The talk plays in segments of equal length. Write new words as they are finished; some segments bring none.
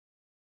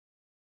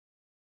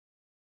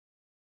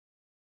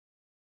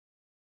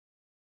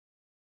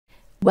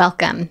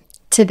Welcome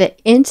to the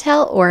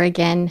Intel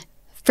Oregon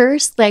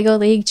First LEGO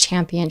League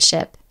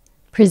Championship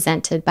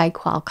presented by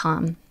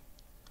Qualcomm.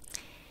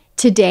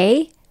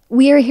 Today,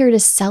 we are here to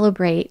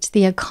celebrate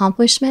the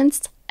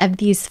accomplishments of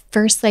these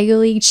First LEGO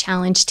League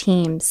Challenge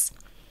teams.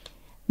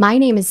 My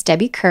name is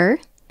Debbie Kerr,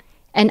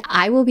 and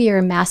I will be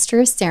your Master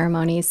of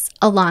Ceremonies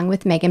along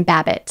with Megan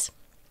Babbitt.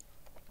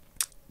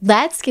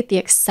 Let's get the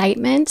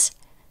excitement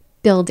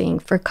building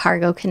for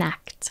Cargo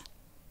Connect.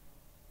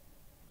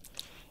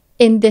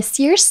 In this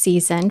year's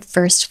season,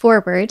 First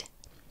Forward,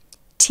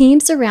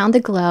 teams around the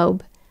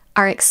globe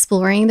are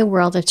exploring the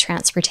world of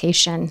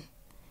transportation.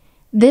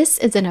 This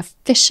is an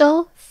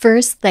official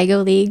First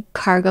LEGO League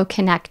Cargo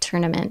Connect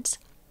tournament.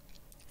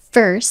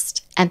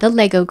 First and the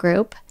LEGO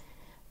Group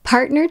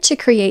partnered to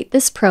create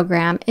this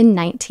program in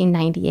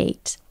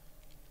 1998.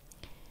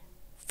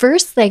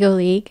 First LEGO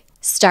League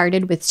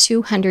started with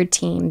 200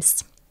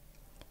 teams.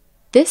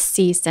 This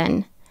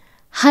season,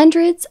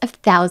 hundreds of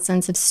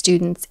thousands of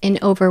students in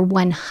over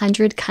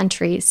 100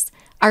 countries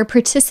are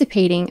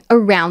participating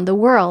around the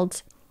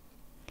world.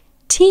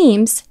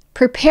 Teams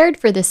prepared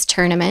for this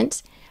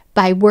tournament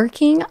by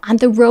working on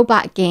the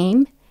robot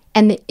game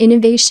and the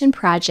innovation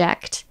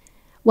project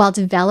while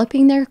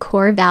developing their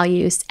core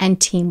values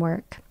and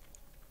teamwork.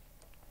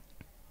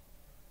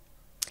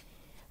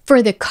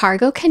 For the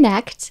Cargo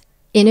Connect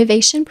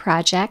Innovation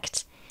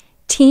Project,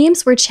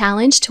 teams were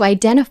challenged to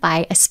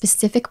identify a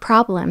specific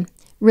problem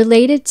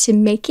related to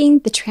making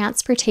the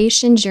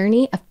transportation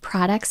journey of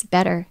products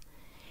better,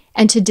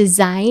 and to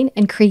design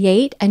and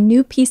create a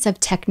new piece of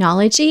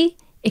technology,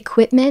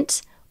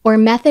 equipment, or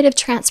method of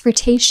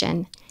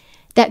transportation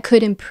that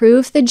could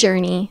improve the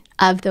journey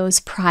of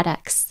those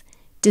products,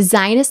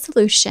 design a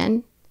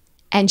solution,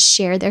 and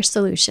share their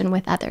solution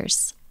with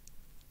others.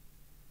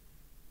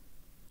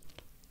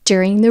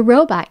 During the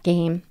robot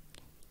game,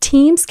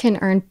 teams can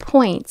earn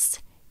points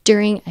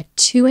during a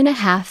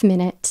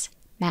 2.5-minute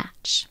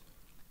match.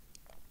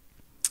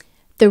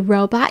 The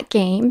robot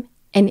game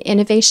and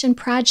innovation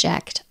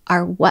project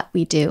are what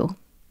we do.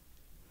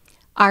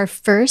 Our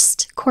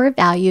first core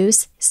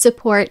values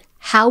support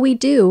how we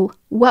do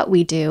what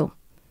we do.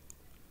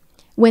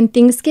 When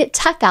things get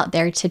tough out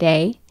there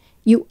today,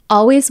 you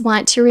always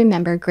want to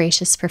remember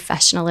gracious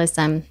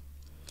professionalism.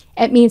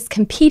 It means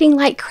competing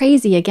like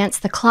crazy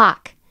against the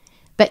clock,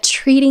 but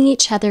treating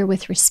each other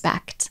with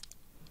respect.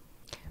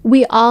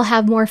 We all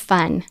have more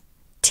fun,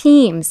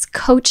 teams,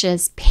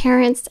 coaches,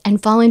 parents,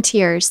 and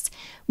volunteers,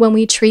 when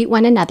we treat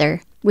one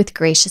another with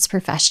gracious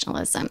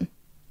professionalism.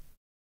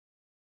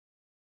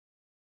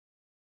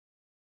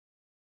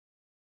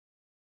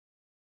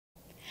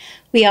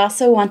 We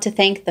also want to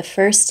thank the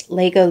First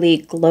LEGO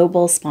League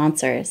global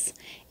sponsors,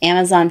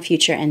 Amazon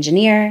Future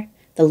Engineer,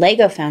 the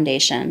LEGO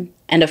Foundation,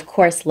 and of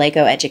course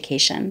LEGO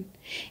Education,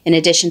 in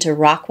addition to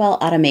Rockwell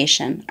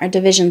Automation, our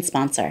division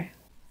sponsor.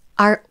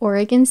 Our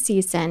Oregon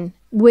season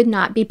would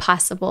not be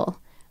possible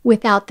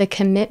without the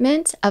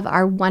commitment of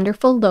our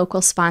wonderful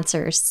local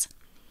sponsors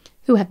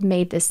who have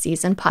made this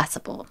season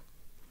possible.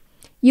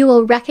 You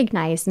will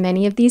recognize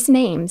many of these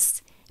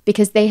names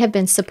because they have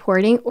been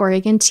supporting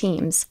Oregon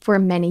teams for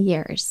many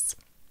years.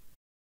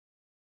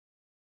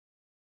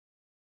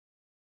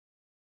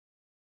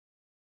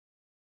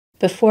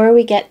 Before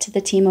we get to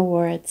the team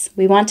awards,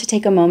 we want to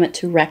take a moment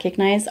to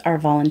recognize our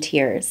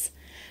volunteers.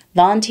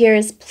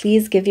 Volunteers,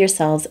 please give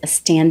yourselves a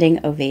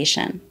standing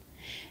ovation.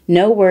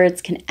 No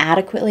words can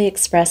adequately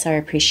express our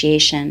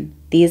appreciation.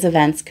 These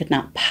events could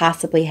not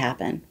possibly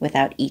happen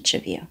without each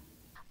of you.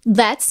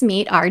 Let's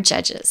meet our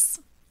judges.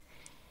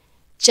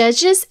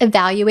 Judges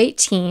evaluate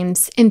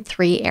teams in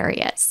 3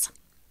 areas: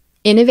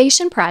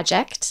 innovation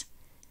project,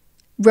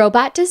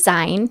 robot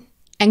design,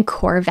 and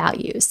core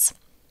values.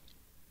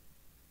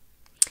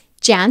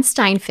 Jan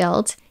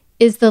Steinfeld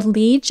is the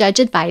lead judge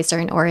advisor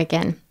in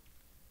Oregon.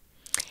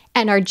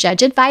 And our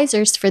judge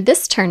advisors for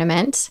this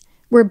tournament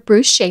were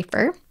Bruce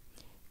Schaefer,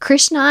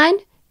 Krishnan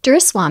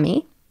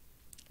Duraswamy,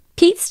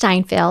 Pete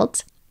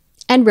Steinfeld,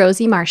 and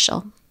Rosie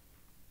Marshall.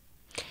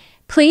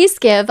 Please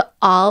give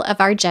all of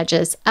our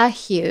judges a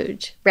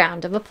huge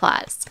round of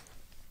applause.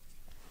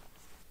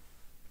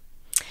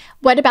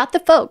 What about the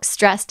folks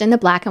dressed in the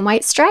black and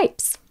white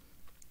stripes?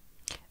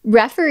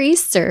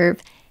 Referees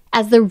serve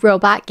as the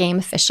robot game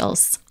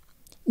officials,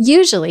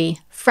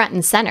 usually front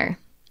and center,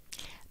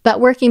 but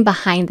working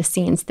behind the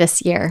scenes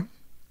this year.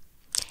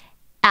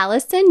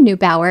 Allison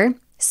Neubauer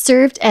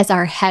served as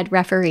our head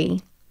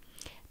referee.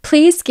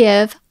 Please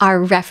give our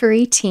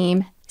referee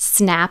team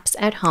snaps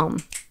at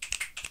home.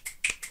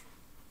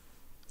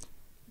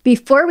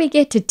 Before we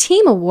get to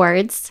team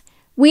awards,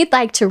 we'd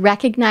like to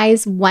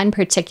recognize one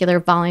particular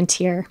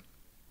volunteer.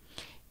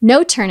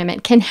 No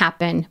tournament can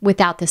happen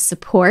without the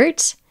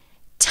support,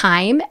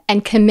 time,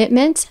 and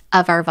commitment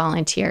of our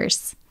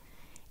volunteers.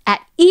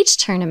 At each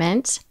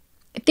tournament,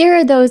 there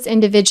are those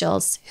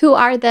individuals who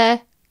are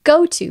the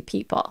go-to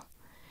people,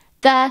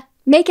 the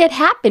make it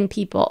happen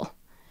people,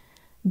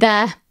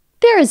 the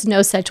there is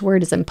no such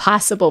word as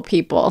impossible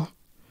people.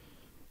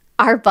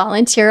 Our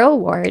volunteer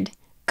award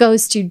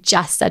goes to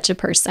just such a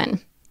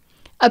person.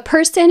 A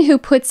person who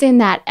puts in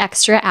that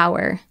extra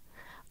hour,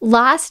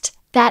 lost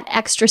that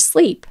extra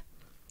sleep,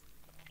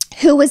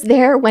 who was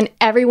there when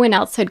everyone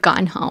else had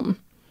gone home.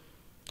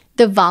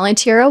 The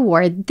volunteer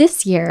award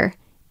this year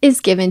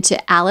is given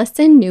to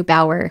Allison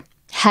Neubauer,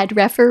 head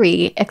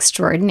referee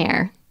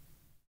extraordinaire.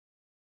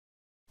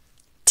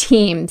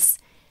 Teams,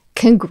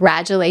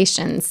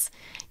 congratulations!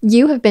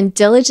 You have been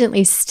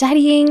diligently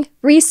studying,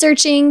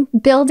 researching,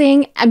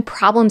 building, and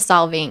problem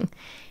solving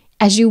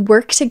as you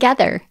work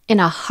together in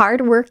a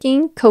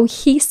hardworking,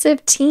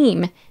 cohesive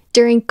team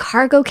during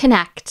Cargo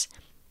Connect,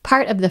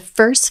 part of the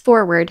First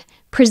Forward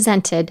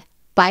presented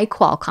by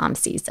Qualcomm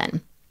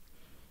season.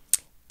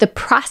 The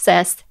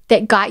process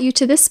that got you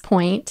to this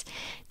point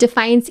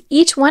defines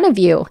each one of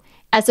you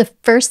as a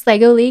First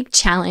LEGO League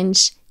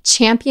Challenge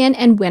champion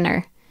and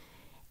winner,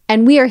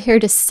 and we are here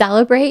to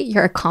celebrate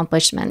your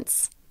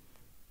accomplishments.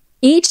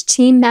 Each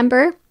team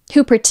member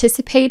who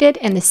participated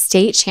in the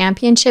state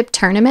championship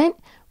tournament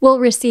will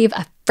receive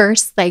a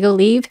First LEGO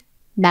League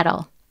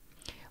medal.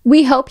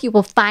 We hope you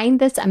will find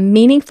this a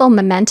meaningful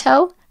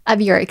memento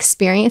of your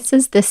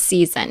experiences this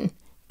season.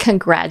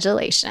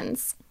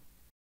 Congratulations.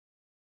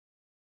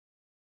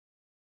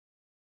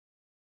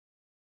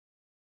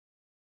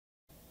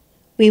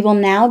 We will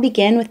now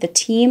begin with the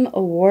team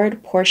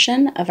award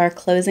portion of our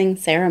closing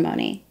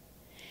ceremony.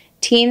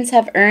 Teams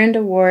have earned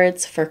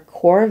awards for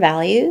core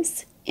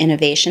values,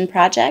 innovation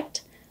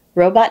project,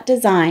 robot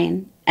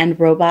design, and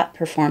robot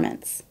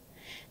performance.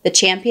 The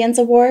Champions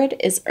Award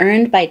is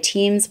earned by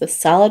teams with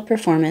solid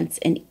performance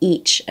in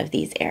each of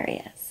these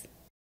areas.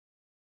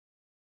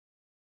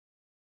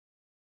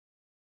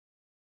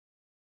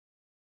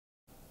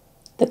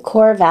 The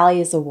Core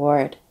Values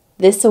Award.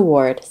 This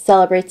award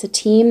celebrates a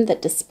team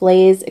that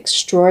displays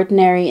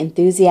extraordinary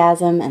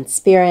enthusiasm and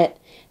spirit,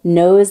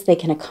 knows they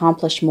can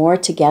accomplish more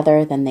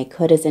together than they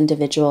could as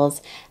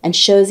individuals, and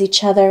shows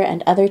each other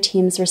and other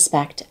teams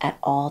respect at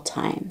all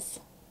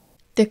times.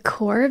 The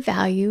Core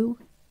Value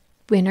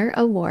Winner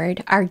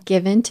Award are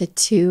given to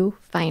two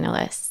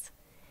finalists.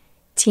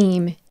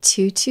 Team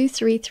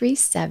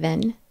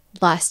 22337,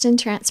 Lost in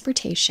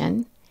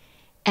Transportation,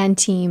 and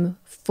Team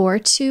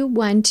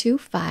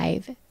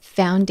 42125,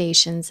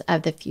 Foundations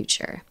of the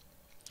Future.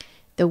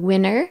 The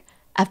winner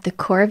of the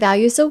Core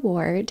Values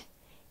Award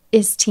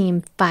is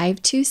Team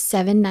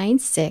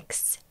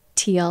 52796,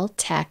 Teal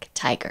Tech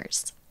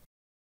Tigers.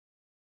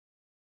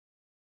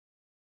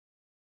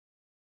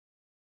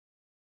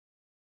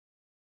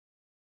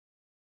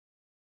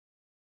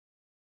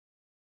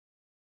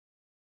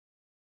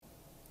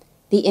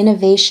 The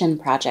Innovation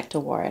Project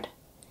Award.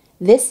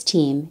 This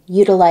team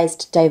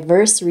utilized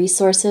diverse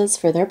resources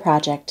for their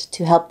project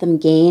to help them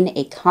gain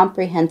a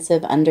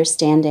comprehensive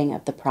understanding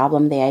of the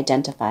problem they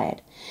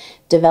identified,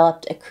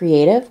 developed a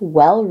creative,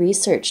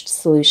 well-researched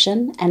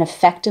solution, and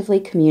effectively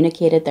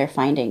communicated their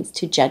findings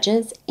to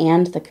judges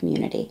and the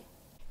community.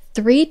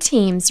 3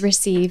 teams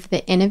receive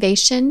the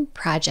Innovation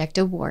Project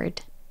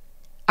Award.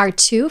 Our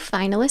 2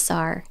 finalists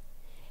are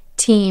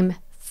Team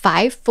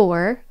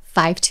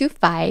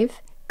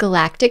 54525,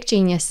 Galactic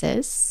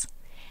Geniuses,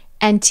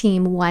 and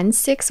Team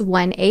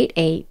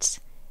 16188,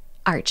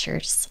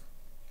 Archers.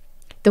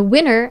 The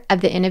winner of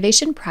the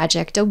Innovation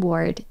Project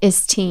Award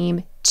is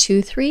Team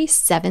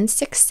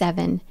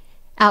 23767,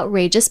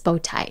 Outrageous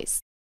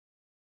Bowties.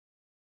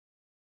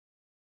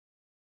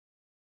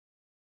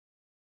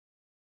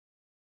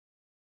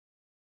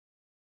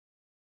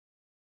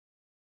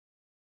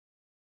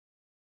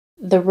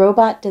 The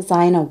Robot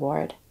Design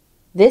Award.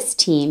 This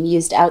team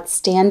used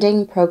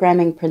outstanding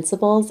programming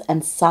principles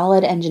and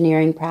solid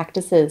engineering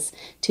practices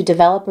to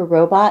develop a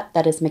robot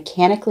that is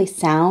mechanically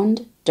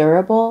sound,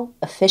 durable,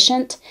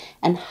 efficient,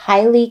 and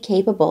highly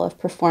capable of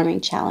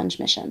performing challenge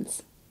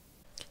missions.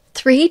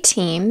 3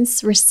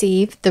 teams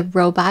receive the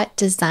Robot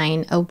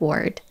Design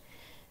Award.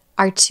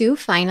 Our 2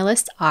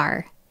 finalists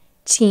are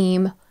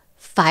Team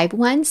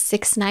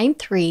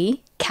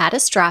 51693,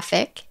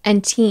 Catastrophic,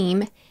 and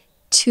Team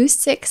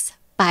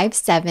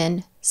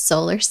 2657,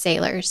 Solar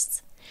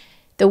Sailors.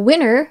 The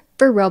winner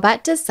for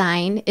Robot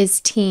Design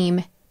is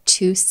Team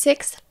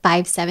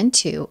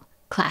 26572,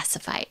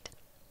 Classified.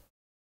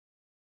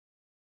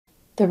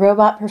 The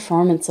Robot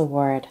Performance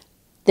Award.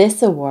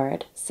 This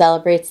award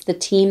celebrates the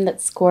team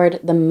that scored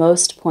the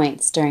most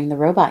points during the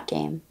robot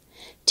game.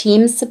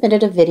 Teams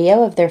submitted a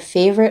video of their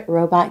favorite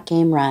robot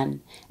game run,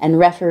 and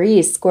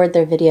referees scored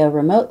their video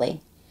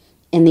remotely.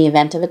 In the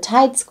event of a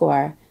tied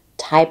score,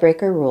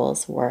 tiebreaker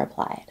rules were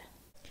applied.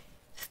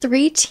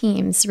 3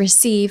 teams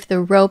receive the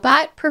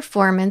Robot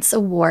Performance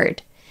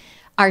Award.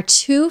 Our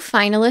 2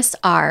 finalists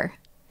are,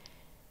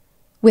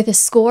 with a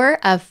score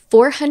of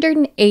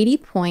 480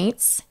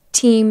 points,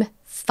 Team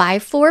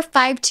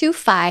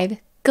 54525,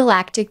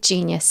 Galactic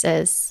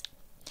Geniuses.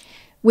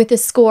 With a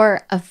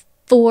score of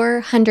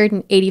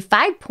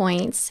 485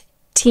 points,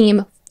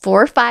 Team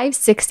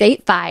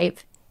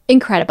 45685,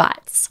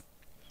 Incredibots.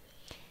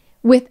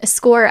 With a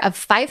score of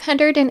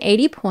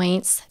 580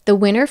 points, the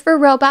winner for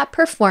Robot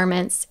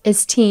Performance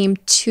is Team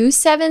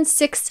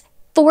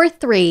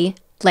 27643,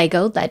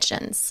 LEGO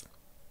Legends.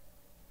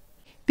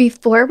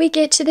 Before we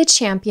get to the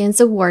Champions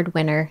Award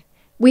winner,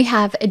 we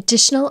have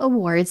additional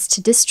awards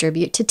to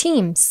distribute to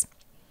teams.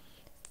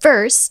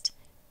 First,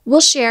 we'll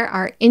share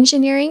our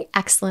Engineering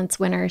Excellence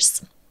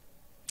winners.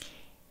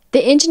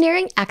 The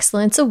Engineering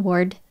Excellence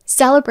Award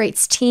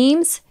celebrates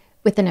teams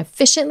with an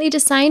efficiently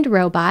designed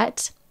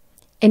robot,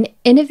 an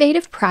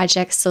innovative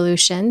project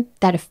solution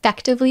that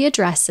effectively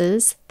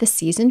addresses the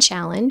season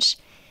challenge,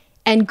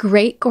 and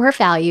great core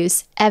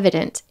values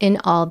evident in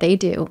all they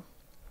do.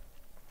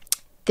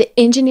 The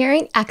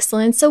Engineering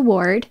Excellence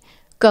Award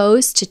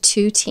goes to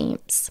 2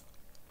 teams.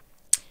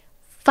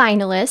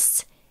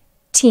 Finalists,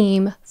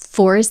 Team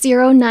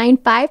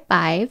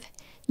 40955,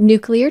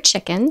 Nuclear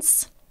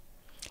Chickens,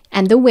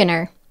 and the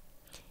winner,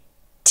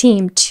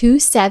 Team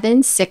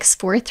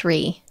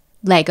 27643,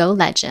 Lego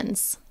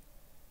Legends.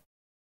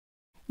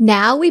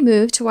 Now we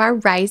move to our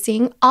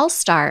Rising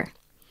All-Star.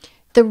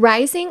 The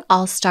Rising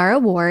All-Star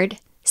Award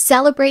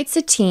celebrates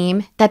a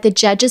team that the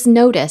judges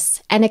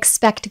notice and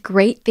expect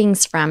great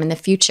things from in the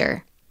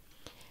future.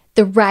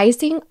 The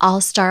Rising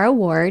All-Star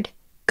Award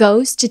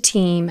goes to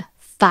Team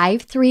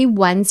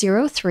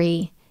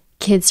 53103,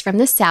 Kids from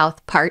the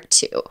South, Part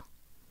 2.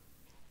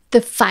 The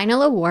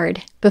final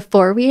award,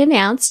 before we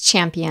announce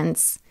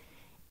champions,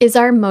 is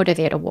our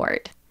Motivate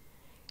Award.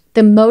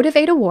 The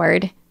Motivate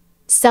Award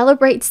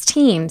celebrates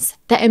teams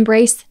that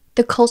embrace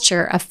the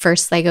culture of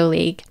First LEGO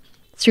League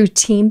through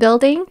team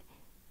building,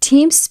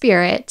 team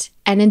spirit,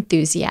 and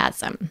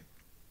enthusiasm.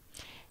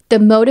 The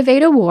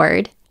Motivate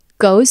Award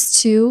goes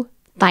to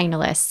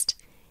finalist,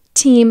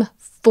 Team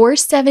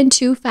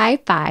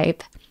 47255,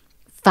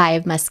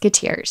 5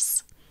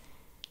 Musketeers.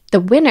 The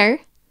winner,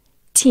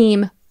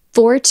 Team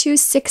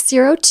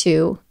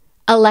 42602,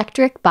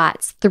 Electric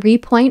Bots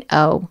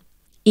 3.0,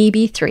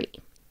 EB3.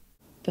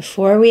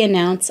 Before we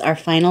announce our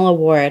final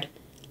award,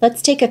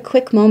 let's take a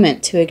quick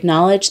moment to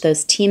acknowledge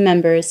those team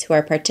members who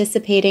are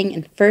participating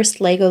in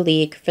First LEGO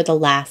League for the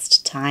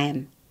last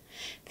time.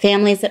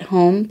 Families at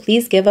home,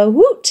 please give a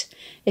woot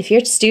if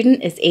your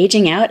student is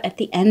aging out at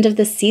the end of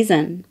the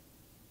season.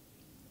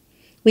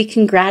 We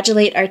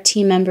congratulate our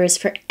team members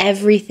for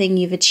everything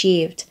you've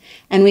achieved,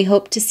 and we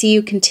hope to see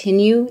you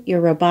continue your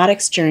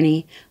robotics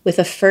journey with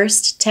a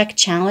First Tech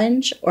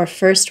Challenge or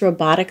First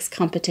Robotics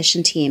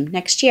Competition team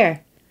next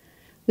year.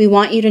 We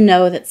want you to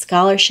know that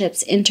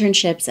scholarships,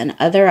 internships, and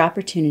other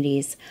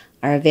opportunities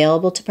are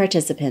available to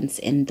participants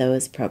in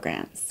those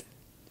programs.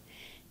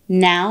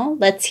 Now,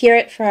 let's hear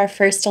it for our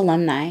first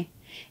alumni.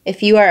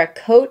 If you are a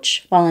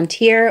coach,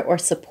 volunteer, or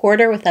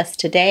supporter with us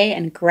today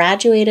and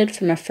graduated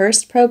from a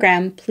FIRST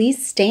program,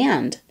 please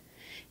stand.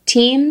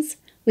 Teams,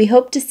 we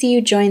hope to see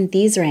you join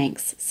these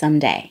ranks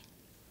someday.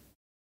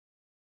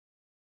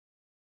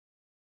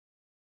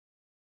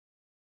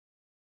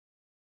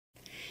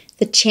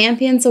 The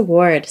Champions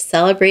Award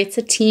celebrates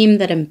a team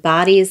that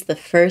embodies the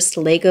First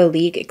LEGO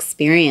League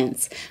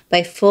experience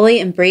by fully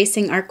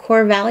embracing our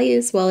core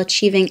values while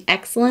achieving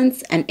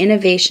excellence and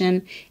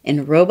innovation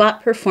in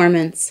robot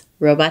performance,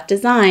 robot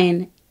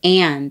design,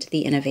 and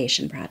the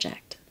innovation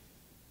project.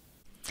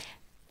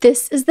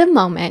 This is the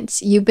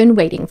moment you've been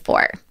waiting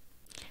for.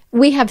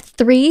 We have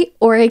 3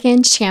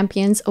 Oregon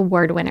Champions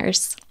Award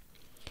winners.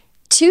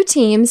 2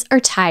 teams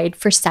are tied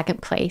for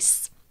second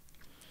place.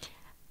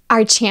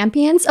 Our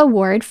Champions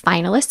Award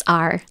finalists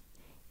are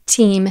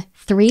Team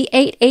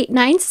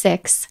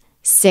 38896,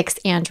 6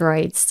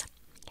 Androids,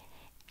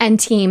 and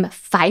Team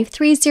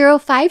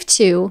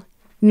 53052,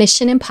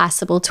 Mission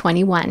Impossible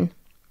 21.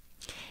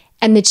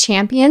 And the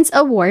Champions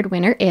Award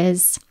winner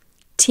is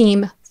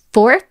Team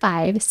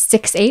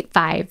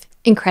 45685,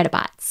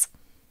 Incredibots.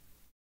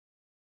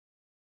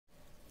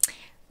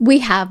 We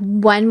have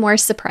one more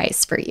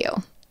surprise for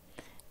you.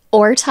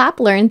 ORTOP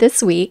learned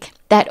this week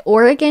that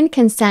Oregon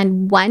can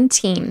send 1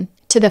 team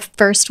to the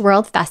First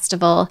World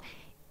Festival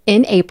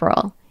in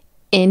April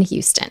in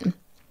Houston.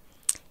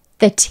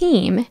 The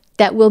team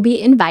that will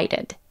be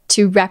invited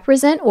to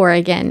represent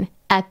Oregon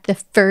at the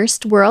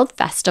First World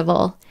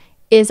Festival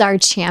is our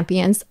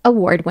Champions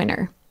Award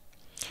winner,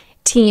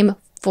 Team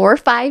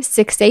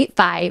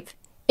 45685,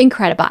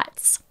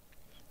 Incredibots.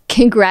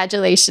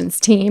 Congratulations,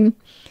 team!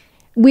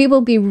 We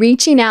will be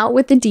reaching out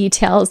with the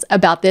details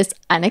about this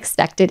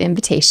unexpected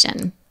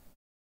invitation.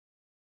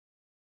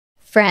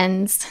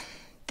 Friends,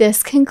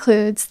 this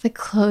concludes the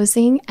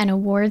closing and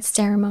awards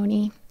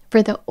ceremony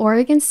for the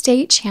Oregon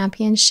State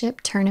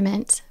Championship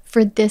Tournament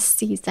for this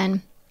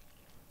season.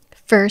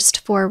 First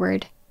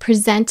Forward,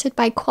 presented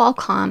by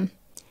Qualcomm,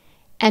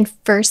 and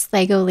First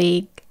LEGO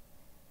League,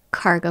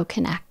 Cargo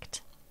Connect.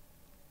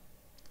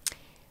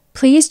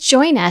 Please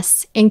join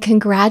us in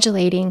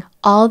congratulating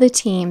all the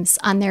teams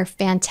on their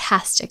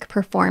fantastic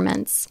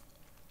performance.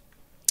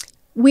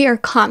 We are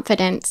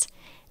confident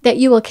that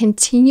you will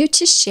continue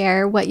to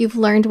share what you've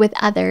learned with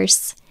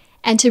others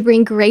and to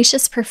bring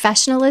gracious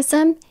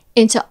professionalism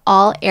into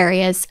all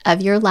areas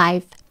of your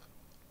life.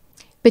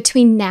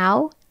 Between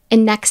now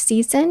and next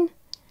season,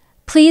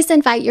 please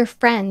invite your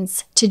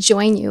friends to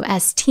join you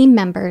as team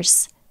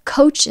members,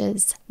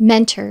 coaches,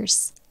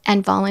 mentors,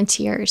 and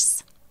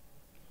volunteers.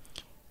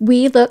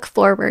 We look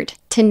forward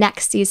to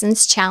next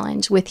season's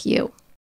challenge with you.